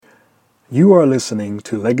You are listening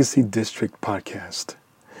to Legacy District Podcast,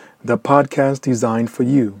 the podcast designed for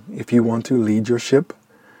you if you want to lead your ship,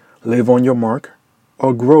 live on your mark,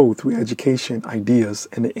 or grow through education, ideas,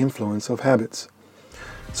 and the influence of habits.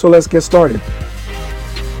 So let's get started.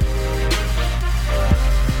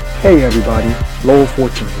 Hey everybody, Lowell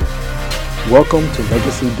Fortune here. Welcome to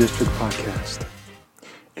Legacy District Podcast.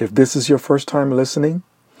 If this is your first time listening,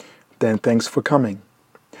 then thanks for coming.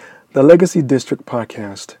 The Legacy District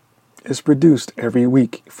Podcast is produced every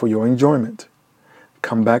week for your enjoyment.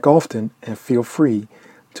 Come back often and feel free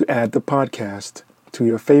to add the podcast to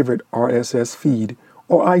your favorite RSS feed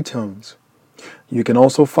or iTunes. You can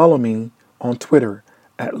also follow me on Twitter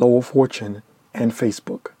at Lowell Fortune and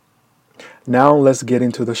Facebook. Now let's get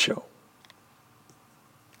into the show.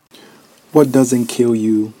 What doesn't kill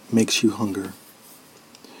you makes you hunger.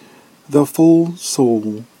 The full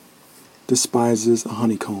soul despises a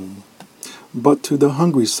honeycomb, but to the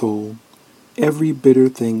hungry soul, every bitter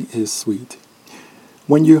thing is sweet.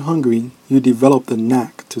 When you're hungry, you develop the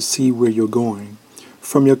knack to see where you're going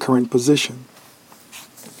from your current position.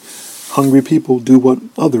 Hungry people do what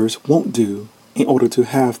others won't do in order to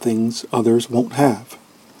have things others won't have.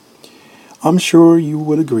 I'm sure you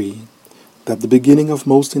would agree that the beginning of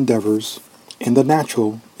most endeavors in the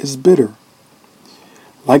natural is bitter.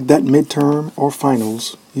 Like that midterm or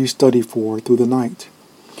finals you study for through the night,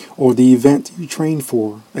 or the event you trained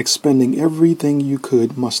for, expending everything you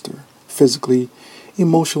could muster, physically,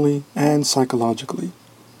 emotionally, and psychologically.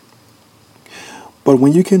 But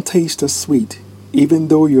when you can taste the sweet, even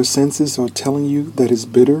though your senses are telling you that it's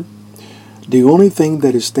bitter, the only thing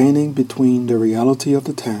that is standing between the reality of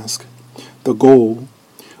the task, the goal,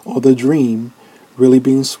 or the dream really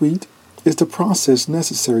being sweet is the process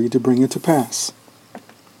necessary to bring it to pass.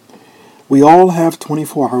 We all have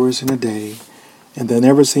 24 hours in a day, and there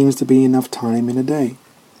never seems to be enough time in a day.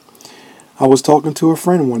 I was talking to a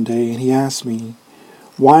friend one day, and he asked me,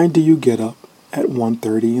 "Why do you get up at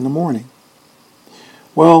 1:30 in the morning?"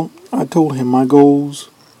 Well, I told him my goals,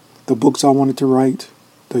 the books I wanted to write,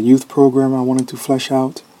 the youth program I wanted to flesh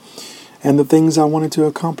out, and the things I wanted to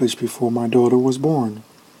accomplish before my daughter was born.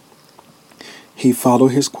 He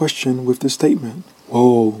followed his question with the statement,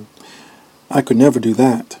 "Whoa, I could never do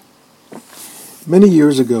that." Many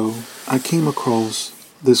years ago, I came across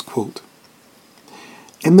this quote: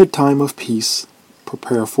 "In the time of peace,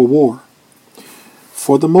 prepare for war."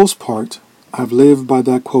 For the most part, I've lived by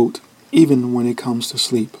that quote even when it comes to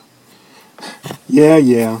sleep.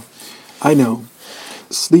 Yeah, I know.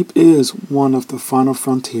 Sleep is one of the final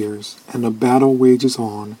frontiers, and the battle wages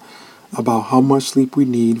on about how much sleep we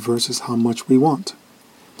need versus how much we want.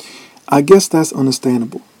 I guess that's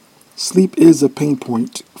understandable. Sleep is a pain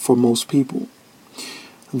point for most people.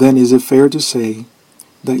 Then is it fair to say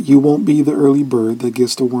that you won't be the early bird that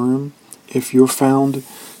gets the worm if you're found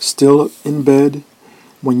still in bed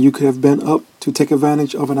when you could have been up to take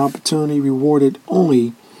advantage of an opportunity rewarded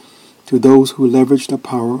only to those who leverage the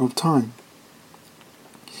power of time?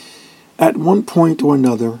 At one point or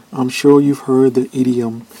another, I'm sure you've heard the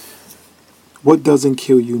idiom, "What doesn't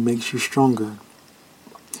kill you makes you stronger."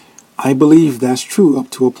 I believe that's true up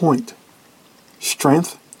to a point.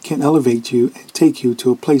 Strength can elevate you and take you to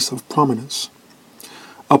a place of prominence.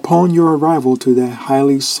 Upon your arrival to that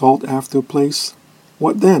highly sought-after place,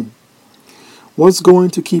 what then? What's going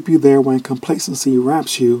to keep you there when complacency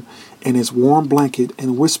wraps you in its warm blanket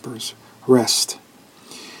and whispers, "Rest"?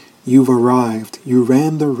 You've arrived. You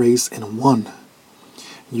ran the race and won.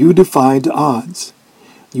 You defied the odds.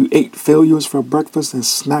 You ate failures for breakfast and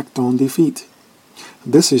snacked on defeat.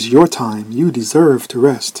 This is your time. You deserve to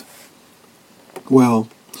rest. Well,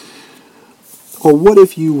 or what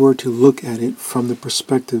if you were to look at it from the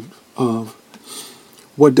perspective of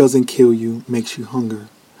what doesn't kill you makes you hunger?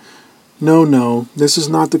 No, this is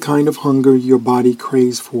not the kind of hunger your body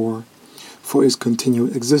craves for its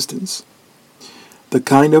continued existence. The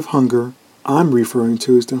kind of hunger I'm referring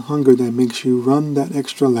to is the hunger that makes you run that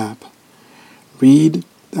extra lap, read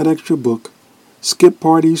that extra book, skip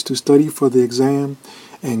parties to study for the exam,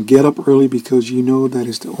 and get up early because you know that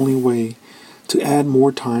is the only way to add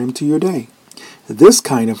more time to your day. This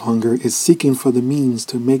kind of hunger is seeking for the means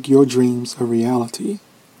to make your dreams a reality.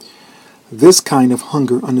 This kind of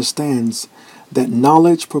hunger understands that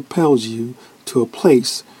knowledge propels you to a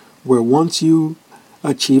place where once you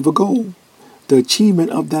achieve a goal, the achievement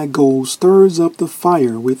of that goal stirs up the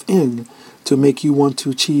fire within to make you want to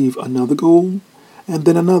achieve another goal and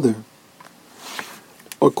then another.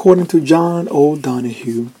 According to John O.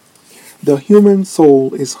 Donahue, the human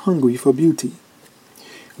soul is hungry for beauty.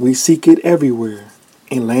 We seek it everywhere,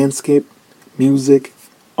 in landscape, music,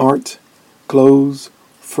 art, clothes,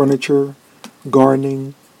 furniture,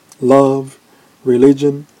 gardening, love,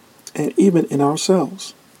 religion, and even in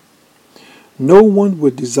ourselves. No one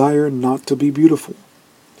would desire not to be beautiful.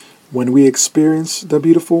 When we experience the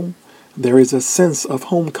beautiful, there is a sense of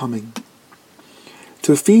homecoming.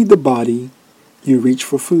 To feed the body, you reach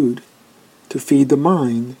for food. To feed the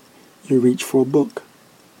mind, you reach for a book.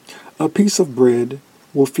 A piece of bread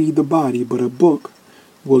will feed the body, but a book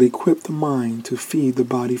will equip the mind to feed the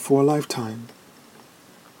body for a lifetime.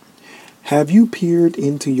 Have you peered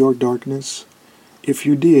into your darkness? If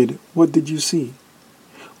you did, what did you see?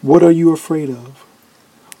 What are you afraid of?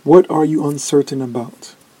 What are you uncertain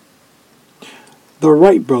about? The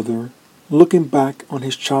Wright brother, looking back on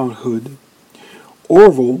his childhood,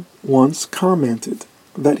 Orville once commented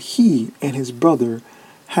that he and his brother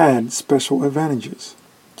had special advantages.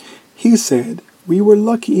 He said, "We were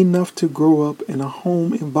lucky enough to grow up in a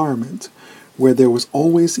home environment where there was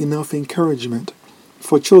always enough encouragement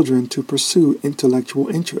for children to pursue intellectual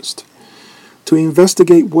interest, to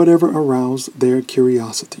investigate whatever aroused their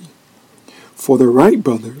curiosity." For the Wright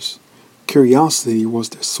brothers, curiosity was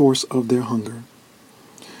the source of their hunger.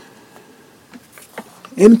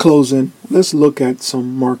 In closing, let's look at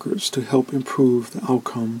some markers to help improve the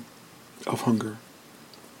outcome of hunger.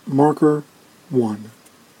 Marker 1.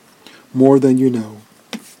 More than you know.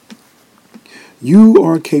 You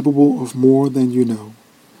are capable of more than you know.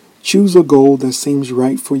 Choose a goal that seems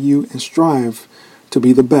right for you and strive to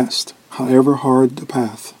be the best, however hard the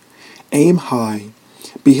path. Aim high.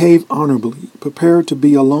 Behave honorably. Prepare to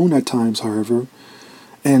be alone at times, however,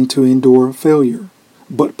 and to endure failure.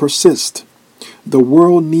 But persist. The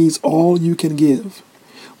world needs all you can give.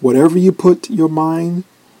 Whatever you put your mind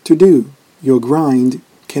to do, your grind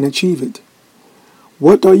can achieve it.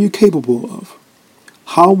 What are you capable of?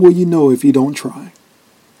 How will you know if you don't try?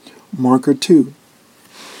 Marker 2.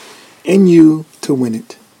 In you to win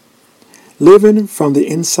it. Living from the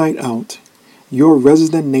inside out, your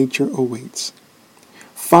resident nature awaits.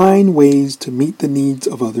 Find ways to meet the needs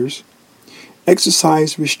of others.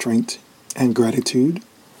 Exercise restraint and gratitude.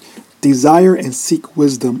 Desire and seek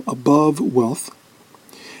wisdom above wealth.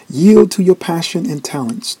 Yield to your passion and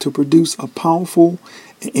talents to produce a powerful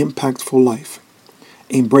and impactful life.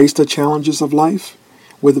 Embrace the challenges of life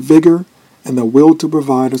with vigor and the will to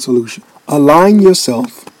provide a solution. Align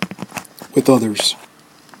yourself with others,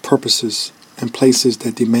 purposes, and places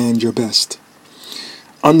that demand your best.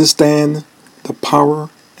 Understand the power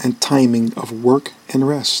and timing of work and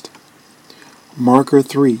rest. Marker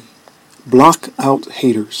 3. Block out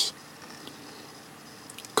haters.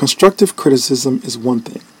 Constructive criticism is one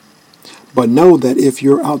thing, but know that if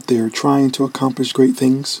you're out there trying to accomplish great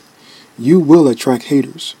things, you will attract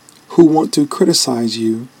haters who want to criticize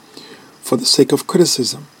you for the sake of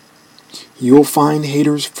criticism. You'll find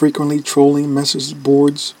haters frequently trolling message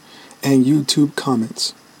boards and YouTube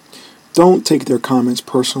comments. Don't take their comments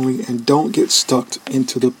personally and don't get stuck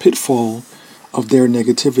into the pitfall of their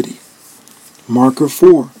negativity. Marker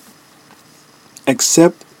 4.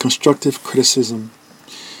 Accept constructive criticism.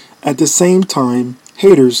 At the same time,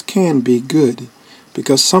 haters can be good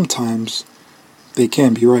because sometimes they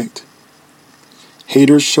can be right.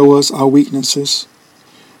 Haters show us our weaknesses.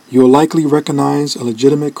 You'll likely recognize a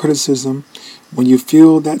legitimate criticism when you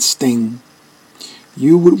feel that sting.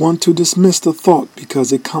 You would want to dismiss the thought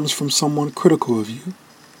because it comes from someone critical of you.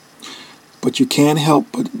 But you can't help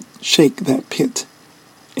but shake that pit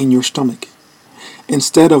in your stomach.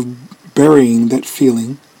 Instead of burying that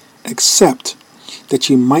feeling, accept that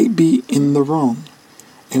you might be in the wrong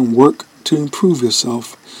and work to improve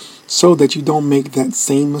yourself so that you don't make that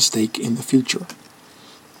same mistake in the future.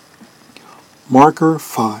 Marker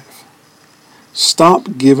 5.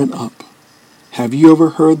 Stop giving up. Have you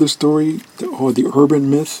ever heard the story or the urban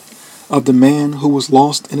myth of the man who was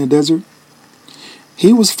lost in a desert?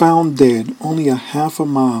 He was found dead only a half a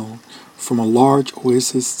mile from a large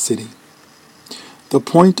oasis city. The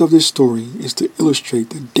point of this story is to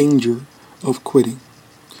illustrate the danger of quitting.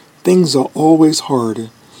 Things are always hard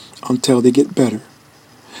until they get better,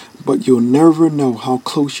 but you'll never know how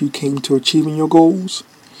close you came to achieving your goals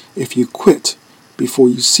if you quit before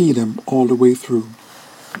you see them all the way through.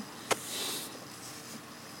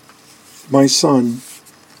 My son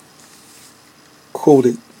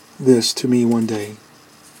quoted this to me one day,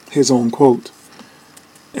 his own quote,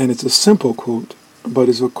 and it's a simple quote, but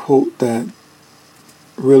it's a quote that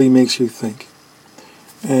really makes you think.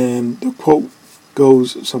 And the quote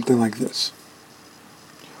goes something like this: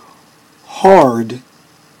 hard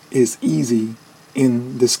is easy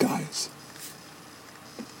in disguise.